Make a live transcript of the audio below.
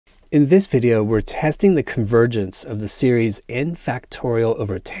In this video, we're testing the convergence of the series n factorial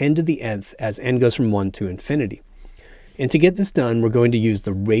over 10 to the nth as n goes from 1 to infinity. And to get this done, we're going to use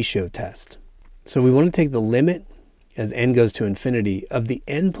the ratio test. So we want to take the limit as n goes to infinity of the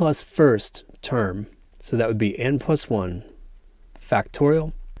n plus first term, so that would be n plus 1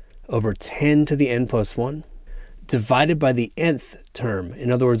 factorial over 10 to the n plus 1 divided by the nth term.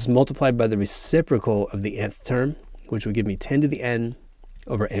 In other words, multiplied by the reciprocal of the nth term, which would give me 10 to the n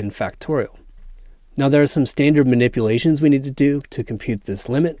over n factorial. Now there are some standard manipulations we need to do to compute this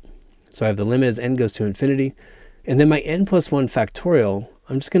limit. So I have the limit as n goes to infinity, and then my n plus 1 factorial,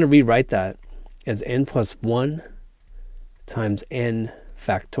 I'm just going to rewrite that as n plus 1 times n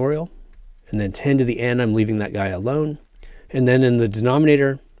factorial, and then 10 to the n, I'm leaving that guy alone. And then in the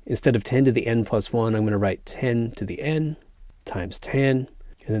denominator, instead of 10 to the n plus 1, I'm going to write 10 to the n times 10,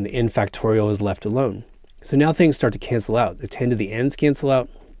 and then the n factorial is left alone. So now things start to cancel out. The 10 to the n's cancel out,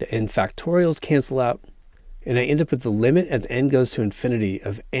 the n factorials cancel out, and I end up with the limit as n goes to infinity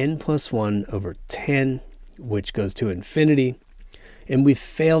of n plus 1 over 10, which goes to infinity. And we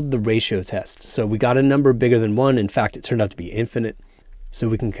failed the ratio test. So we got a number bigger than 1. In fact, it turned out to be infinite. So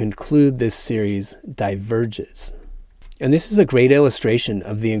we can conclude this series diverges. And this is a great illustration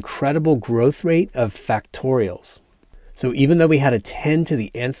of the incredible growth rate of factorials. So even though we had a 10 to the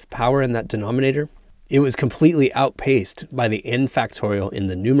nth power in that denominator, it was completely outpaced by the n factorial in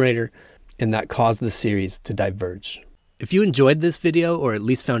the numerator, and that caused the series to diverge. If you enjoyed this video, or at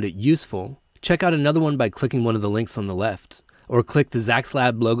least found it useful, check out another one by clicking one of the links on the left, or click the Zach's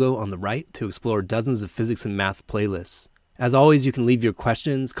Lab logo on the right to explore dozens of physics and math playlists. As always, you can leave your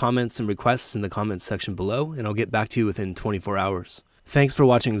questions, comments, and requests in the comments section below, and I'll get back to you within 24 hours. Thanks for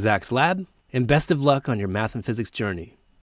watching Zach's Lab, and best of luck on your math and physics journey.